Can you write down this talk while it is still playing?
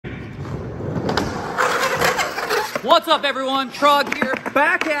What's up, everyone? Trog here,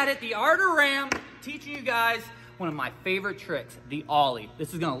 back at it, the art of ram, teaching you guys one of my favorite tricks, the Ollie.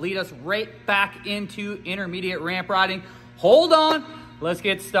 This is gonna lead us right back into intermediate ramp riding. Hold on, let's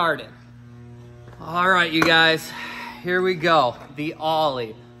get started. All right, you guys, here we go. The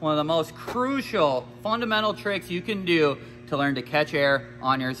Ollie, one of the most crucial, fundamental tricks you can do to learn to catch air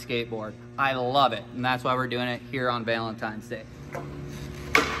on your skateboard. I love it, and that's why we're doing it here on Valentine's Day.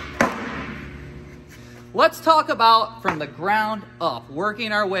 Let's talk about from the ground up,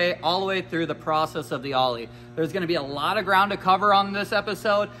 working our way all the way through the process of the Ollie. There's gonna be a lot of ground to cover on this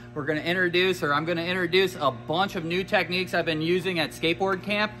episode. I'm gonna introduce a bunch of new techniques I've been using at skateboard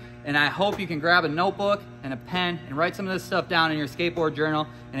camp, and I hope you can grab a notebook and a pen and write some of this stuff down in your skateboard journal.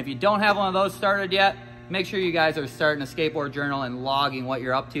 And if you don't have one of those started yet, make sure you guys are starting a skateboard journal and logging what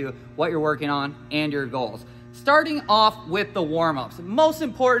you're up to, what you're working on, and your goals. Starting off with the warm-ups. Most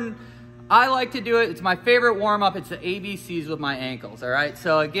important, I like to do it, it's my favorite warm-up, it's the ABCs with my ankles, all right?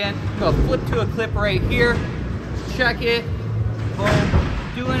 So again, I'm gonna flip to a clip right here, check it,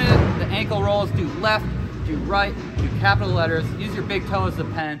 boom, doing it, the ankle rolls, do left, do right, do capital letters, use your big toe as the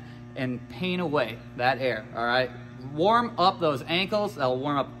pen, and paint away that air, all right? Warm up those ankles, that'll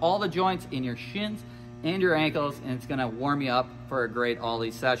warm up all the joints in your shins and your ankles, and it's gonna warm you up for a great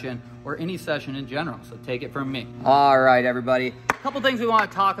Ollie session, or any session in general, so take it from me. All right, everybody. A couple things we wanna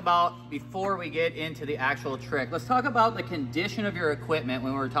talk about before we get into the actual trick. Let's talk about the condition of your equipment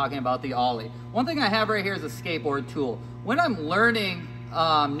when we're talking about the Ollie. One thing I have right here is a skateboard tool. When I'm learning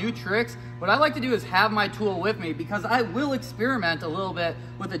new tricks, what I like to do is have my tool with me, because I will experiment a little bit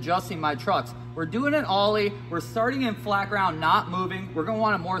with adjusting my trucks. We're doing an Ollie, we're starting in flat ground, not moving. We're gonna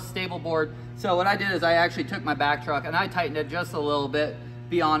want a more stable board. So what I did is I actually took my back truck and I tightened it just a little bit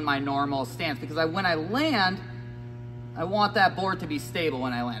beyond my normal stance, because when I land, I want that board to be stable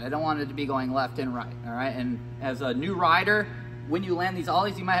when I land. I don't want it to be going left and right, all right? And as a new rider, when you land these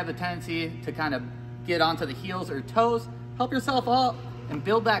Ollies, you might have the tendency to kind of get onto the heels or toes. Help yourself up and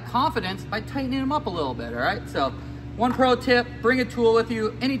build that confidence by tightening them up a little bit, all right? So one pro tip, bring a tool with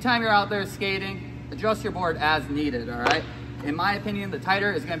you anytime you're out there skating. Adjust your board as needed, all right? In my opinion, the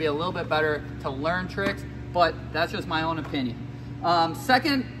tighter is gonna be a little bit better to learn tricks, but that's just my own opinion.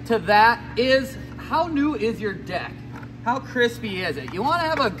 Second to that is, how new is your deck? How crispy is it? You wanna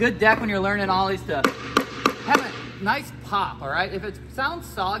have a good deck when you're learning Ollies to have a nice pop, all right? If it sounds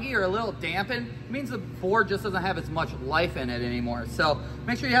soggy or a little dampened, it means the board just doesn't have as much life in it anymore. So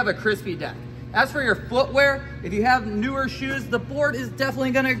make sure you have a crispy deck. As for your footwear, if you have newer shoes, the board is definitely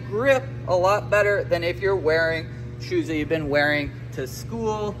gonna grip a lot better than if you're wearing shoes that you've been wearing to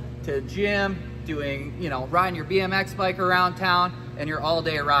school, to gym, doing, riding your BMX bike around town, and you're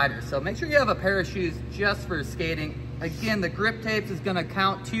all-day rider. So make sure you have a pair of shoes just for skating. Again, the grip tapes is gonna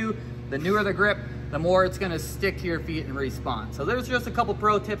count too. The newer the grip, the more it's gonna stick to your feet and respond. So there's just a couple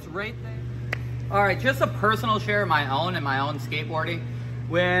pro tips right there. All right, just a personal share of my own skateboarding.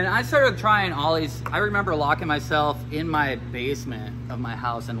 When I started trying Ollies, I remember locking myself in my basement of my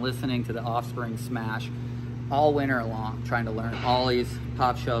house and listening to the Offspring Smash all winter long, trying to learn Ollies,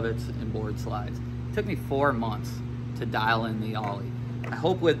 pop shove-its, and board slides. It took me 4 months to dial in the Ollie. I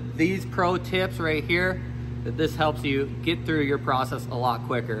hope with these pro tips right here that this helps you get through your process a lot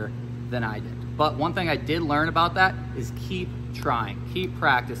quicker than I did. But one thing I did learn about that is keep trying, keep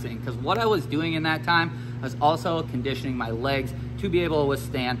practicing, because what I was doing in that time was also conditioning my legs to be able to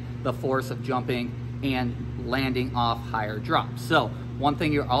withstand the force of jumping and landing off higher drops. So one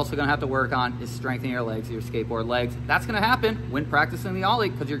thing you're also gonna have to work on is strengthening your legs, your skateboard legs. That's gonna happen when practicing the Ollie,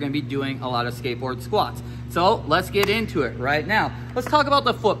 because you're gonna be doing a lot of skateboard squats. So let's get into it right now. Let's talk about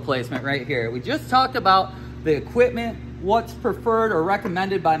the foot placement right here. We just talked about the equipment, what's preferred or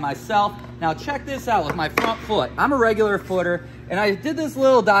recommended by myself. Now check this out with my front foot. I'm a regular footer, and I did this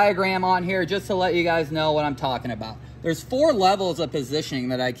little diagram on here just to let you guys know what I'm talking about. There's 4 levels of positioning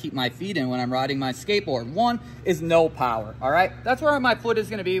that I keep my feet in when I'm riding my skateboard. One is no power, all right? That's where my foot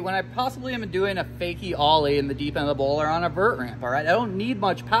is gonna be when I possibly am doing a fakie Ollie in the deep end of the bowl or on a vert ramp, all right? I don't need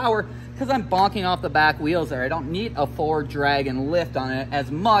much power because I'm bonking off the back wheels there. I don't need a forward drag and lift on it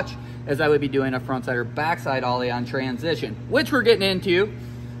as much as I would be doing a frontside or backside Ollie on transition, which we're getting into.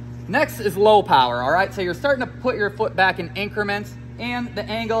 Next is low power, all right? So you're starting to put your foot back in increments, and the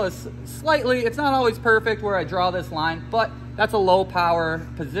angle is slightly, it's not always perfect where I draw this line, but that's a low power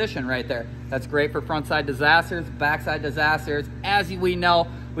position right there. That's great for frontside disasters, backside disasters. As we know,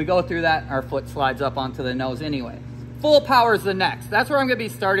 we go through that, our foot slides up onto the nose anyway. Full power is the next. That's where I'm gonna be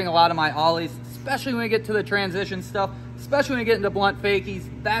starting a lot of my Ollies, especially when we get to the transition stuff, especially when we get into blunt fakies.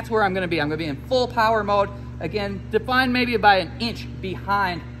 That's where I'm gonna be. I'm gonna be in full power mode. Again, defined maybe by an inch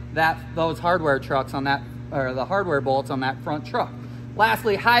behind those hardware trucks on that or the hardware bolts on that front truck.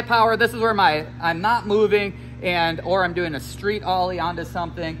 Lastly, high power. This is where I'm not moving or I'm doing a street ollie onto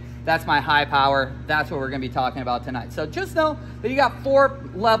something. That's my high power. That's what we're gonna be talking about tonight. So just know that you got 4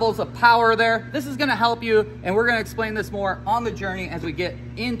 levels of power there. This is gonna help you, and we're gonna explain this more on the journey as we get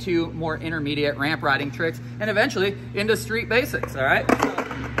into more intermediate ramp riding tricks and eventually into street basics, all right?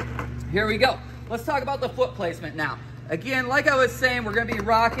 So here we go. Let's talk about the foot placement now. Again, like I was saying, we're gonna be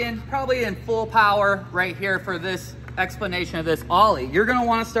rocking probably in full power right here for this explanation of this ollie. You're gonna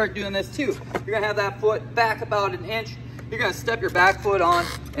wanna start doing this too. You're gonna have that foot back about an inch. You're gonna step your back foot on,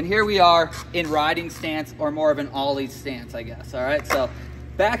 and here we are in riding stance, or more of an ollie stance, I guess, all right? So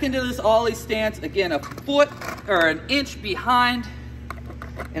back into this ollie stance, again, a foot or an inch behind,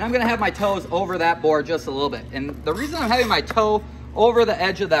 and I'm gonna have my toes over that board just a little bit. And the reason I'm having my toe over the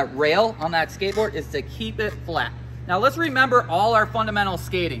edge of that rail on that skateboard is to keep it flat. Now let's remember all our fundamental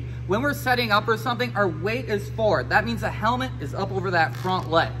skating. When we're setting up or something, our weight is forward. That means the helmet is up over that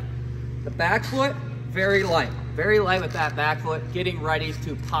front leg. The back foot, very light with that back foot, getting ready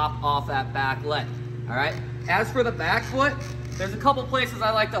to pop off that back leg, all right? As for the back foot, there's a couple places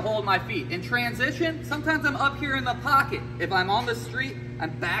I like to hold my feet. In transition, sometimes I'm up here in the pocket. If I'm on the street,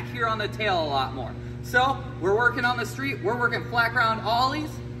 I'm back here on the tail a lot more. So we're working on the street, we're working flat ground ollies.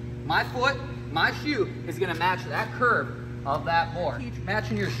 My foot, my shoe is gonna match that curve of that board.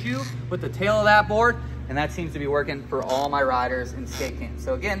 Matching your shoe with the tail of that board, and that seems to be working for all my riders in skate camp.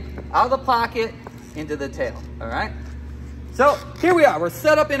 So again, out of the pocket, into the tail, all right? So here we are, we're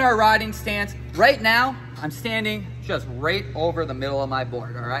set up in our riding stance. Right now, I'm standing just right over the middle of my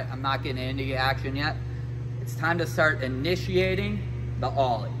board, all right? I'm not getting into action yet. It's time to start initiating the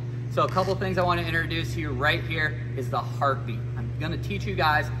ollie. So a couple things I want to introduce to you right here is the heartbeat. I'm gonna teach you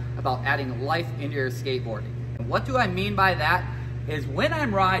guys about adding life into your skateboarding. And what do I mean by that is when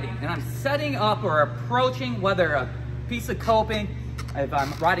I'm riding and I'm setting up or approaching, whether a piece of coping, if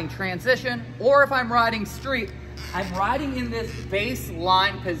I'm riding transition, or if I'm riding street, I'm riding in this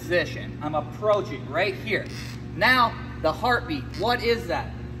baseline position. I'm approaching right here. Now, the heartbeat, what is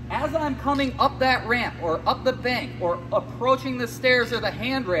that? As I'm coming up that ramp or up the bank or approaching the stairs or the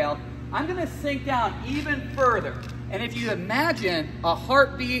handrail, I'm gonna sink down even further. And if you imagine a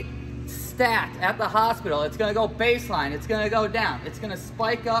heartbeat stacked at the hospital, it's gonna go baseline, it's gonna go down, it's gonna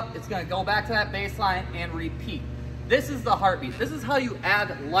spike up, it's gonna go back to that baseline and repeat. This is the heartbeat. This is how you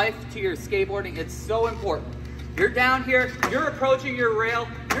add life to your skateboarding. It's so important. You're down here, you're approaching your rail,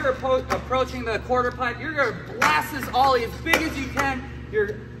 you're approaching the quarter pipe, you're gonna blast this ollie as big as you can.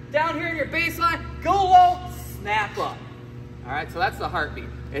 You're down here in your baseline, go low, snap up. All right, so that's the heartbeat.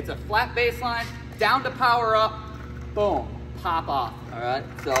 It's a flat baseline, down to power up, boom, pop off, all right?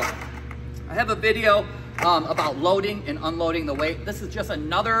 So I have a video about loading and unloading the weight. This is just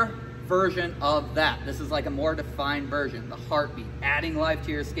another version of that. This is like a more defined version, the heartbeat, adding life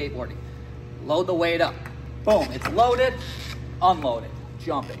to your skateboarding. Load the weight up. Boom, it's loaded, unloaded,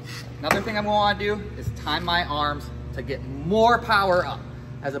 jumping. Another thing I'm gonna wanna do is time my arms to get more power up.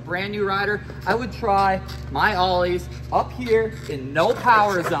 As a brand new rider, I would try my ollies up here in no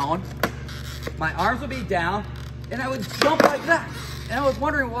power zone. My arms would be down and I would jump like that. And I was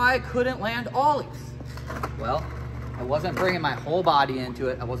wondering why I couldn't land ollies. Well, I wasn't bringing my whole body into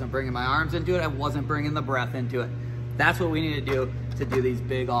it. I wasn't bringing my arms into it. I wasn't bringing the breath into it. That's what we need to do these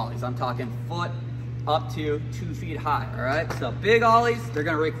big ollies. I'm talking foot up to 2 feet high, all right? So big ollies, they're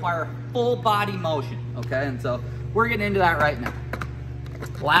gonna require full body motion, okay? And so we're getting into that right now.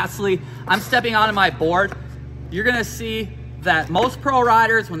 Lastly, I'm stepping onto my board. You're gonna see that most pro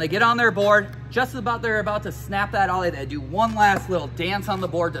riders, when they get on their board, just about they're about to snap that ollie, they do one last little dance on the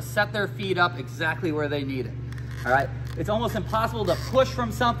board to set their feet up exactly where they need it. All right, it's almost impossible to push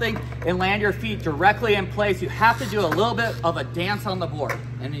from something and land your feet directly in place. You have to do a little bit of a dance on the board.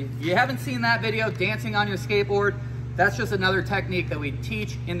 And if you haven't seen that video, dancing on your skateboard, that's just another technique that we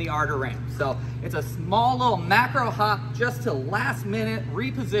teach in the art of ramp. So it's a small little macro hop just to last minute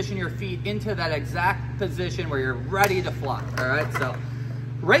reposition your feet into that exact position where you're ready to fly, all right? So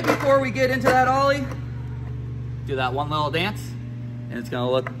right before we get into that ollie, do that one little dance, and it's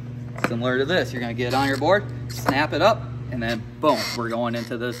gonna look similar to this. You're gonna get on your board, snap it up, and then boom, we're going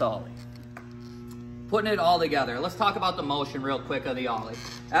into this ollie. Putting it all together. Let's talk about the motion real quick of the ollie.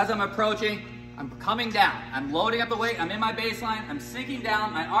 As I'm approaching, I'm coming down. I'm loading up the weight. I'm in my baseline. I'm sinking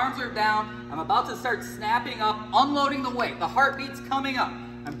down. My arms are down. I'm about to start snapping up, unloading the weight. The heartbeat's coming up.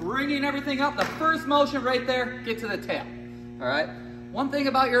 I'm bringing everything up. The first motion right there, get to the tail. All right? One thing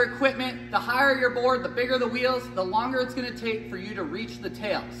about your equipment, the higher your board, the bigger the wheels, the longer it's gonna take for you to reach the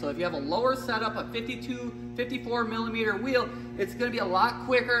tail. So if you have a lower setup, a 52, 54 millimeter wheel, it's gonna be a lot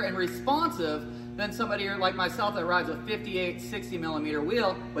quicker and responsive than somebody like myself that rides a 58, 60 millimeter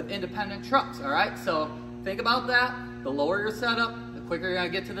wheel with independent trucks, all right? So think about that. The lower your setup, the quicker you're gonna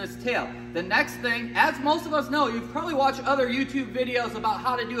get to this tail. The next thing, as most of us know, you've probably watched other YouTube videos about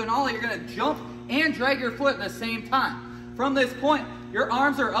how to do an ollie. You're gonna jump and drag your foot at the same time. From this point, your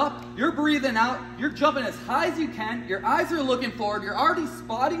arms are up, you're breathing out, you're jumping as high as you can, your eyes are looking forward, you're already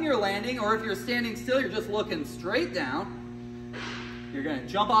spotting your landing, or if you're standing still, you're just looking straight down. You're gonna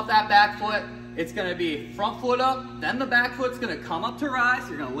jump off that back foot. It's gonna be front foot up, then the back foot's gonna come up to rise.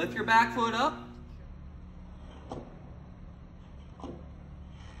 You're gonna lift your back foot up.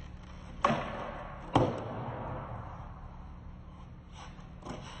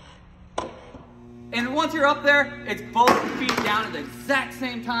 And once you're up there, it's both feet down at the exact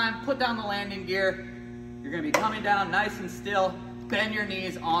same time. Put down the landing gear. You're gonna be coming down nice and still. Bend your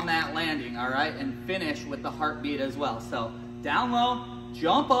knees on that landing, all right? And finish with the heartbeat as well. So down low,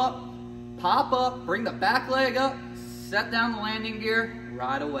 jump up, pop up, bring the back leg up, set down the landing gear,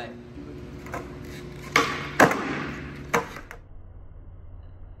 ride away.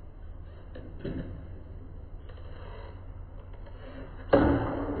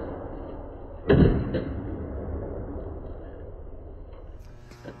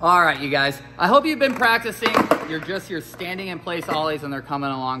 All right, you guys, I hope you've been practicing your standing in place ollies and they're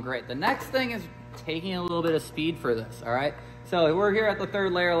coming along great. The next thing is taking a little bit of speed for this, all right? So we're here at the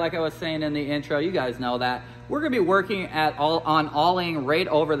third layer, like I was saying in the intro, you guys know that. We're gonna be working on ollieing right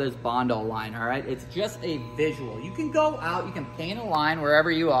over this Bondo line, all right? It's just a visual. You can go out, you can paint a line wherever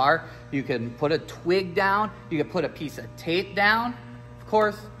you are. You can put a twig down, you can put a piece of tape down. Of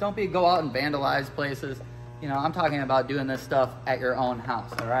course, don't go out and vandalize places. You know, I'm talking about doing this stuff at your own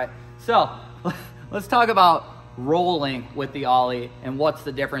house, all right? So let's talk about rolling with the ollie and what's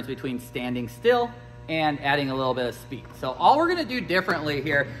the difference between standing still and adding a little bit of speed. So all we're gonna do differently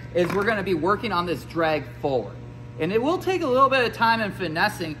here is we're gonna be working on this drag forward. And it will take a little bit of time and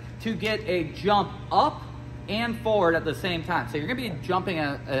finessing to get a jump up and forward at the same time. So you're gonna be jumping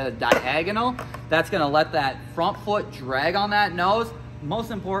a diagonal. That's gonna let that front foot drag on that nose.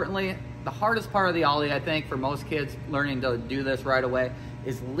 Most importantly, the hardest part of the ollie, I think, for most kids learning to do this right away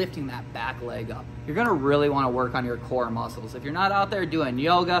is lifting that back leg up. You're gonna really wanna work on your core muscles. If you're not out there doing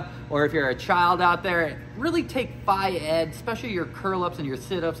yoga, or if you're a child out there, really take phi ed, especially your curl-ups and your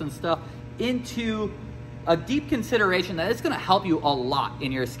sit-ups and stuff, into a deep consideration that it's gonna help you a lot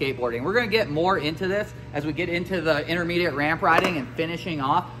in your skateboarding. We're gonna get more into this as we get into the intermediate ramp riding and finishing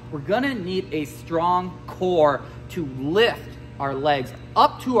off. We're gonna need a strong core to lift our legs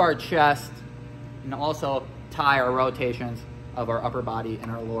up to our chest and also tie our rotations of our upper body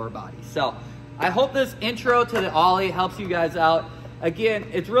and our lower body. So I hope this intro to the ollie helps you guys out. Again,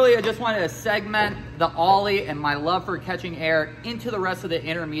 it's really, I just wanted to segment the ollie and my love for catching air into the rest of the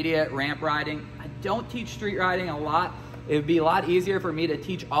intermediate ramp riding. I don't teach street riding a lot. It would be a lot easier for me to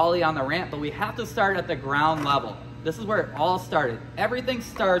teach ollie on the ramp, but we have to start at the ground level. This is where it all started. Everything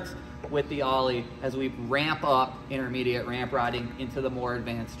starts with the ollie as we ramp up intermediate ramp riding into the more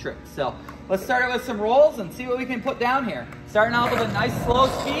advanced tricks. So let's start it with some rolls and see what we can put down here. Starting off with a nice slow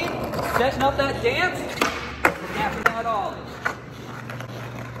speed, setting up that dance, and after that ollie.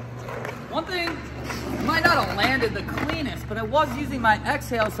 One thing, I might not have landed the cleanest, but I was using my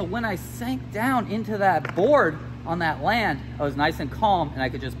exhale, so when I sank down into that board on that land, I was nice and calm and I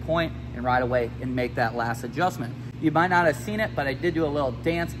could just point and ride away and make that last adjustment. You might not have seen it, but I did do a little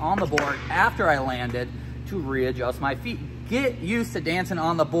dance on the board after I landed to readjust my feet. Get used to dancing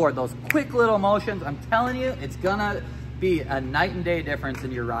on the board. Those quick little motions, I'm telling you, it's gonna be a night and day difference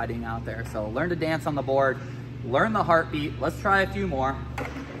in your riding out there. So learn to dance on the board, learn the heartbeat. Let's try a few more.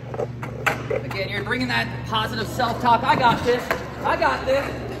 Again, you're bringing that positive self-talk. I got this, I got this.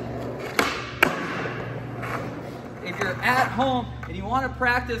 If you're at home and you wanna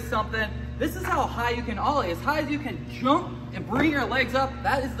practice something, this is how high you can ollie. As high as you can jump and bring your legs up,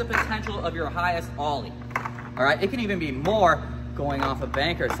 that is the potential of your highest ollie. All right, it can even be more going off a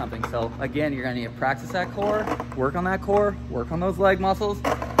bank or something. So again, you're gonna need to practice that core, work on that core, work on those leg muscles.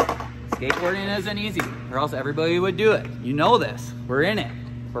 Skateboarding isn't easy, or else everybody would do it. You know this, we're in it.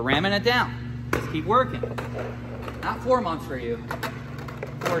 We're ramming it down. Just keep working. Not 4 months for you,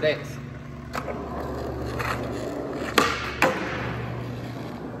 4 days.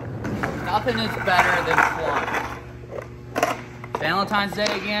 Nothing is better than flying. Valentine's Day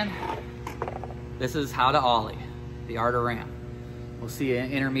again. This is how to ollie, the art of ramp. We'll see you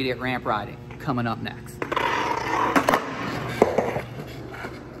in intermediate ramp riding coming up next.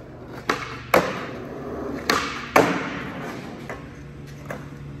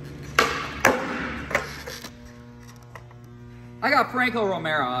 I got got Franco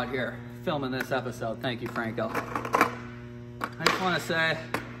Romero out here filming this episode. Thank you, Franco. I just want to say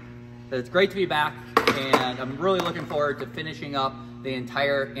that it's great to be back, and I'm really looking forward to finishing up the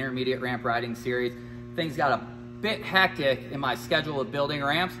entire intermediate ramp riding series. Things got a bit hectic in my schedule of building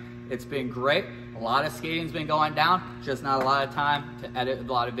ramps. It's been great. A lot of skating's been going down, just not a lot of time to edit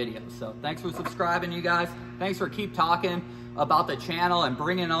a lot of videos. So thanks for subscribing, you guys. Thanks for keep talking about the channel and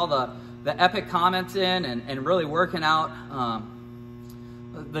bringing all the epic comments in and really working out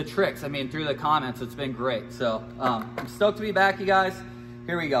the tricks. I mean, through the comments, it's been great. So I'm stoked to be back, you guys.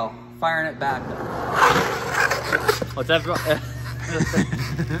 Here we go, firing it back up. What's up, bro?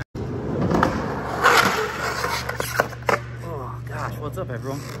 Oh gosh, what's up,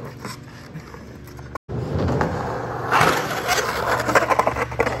 everyone?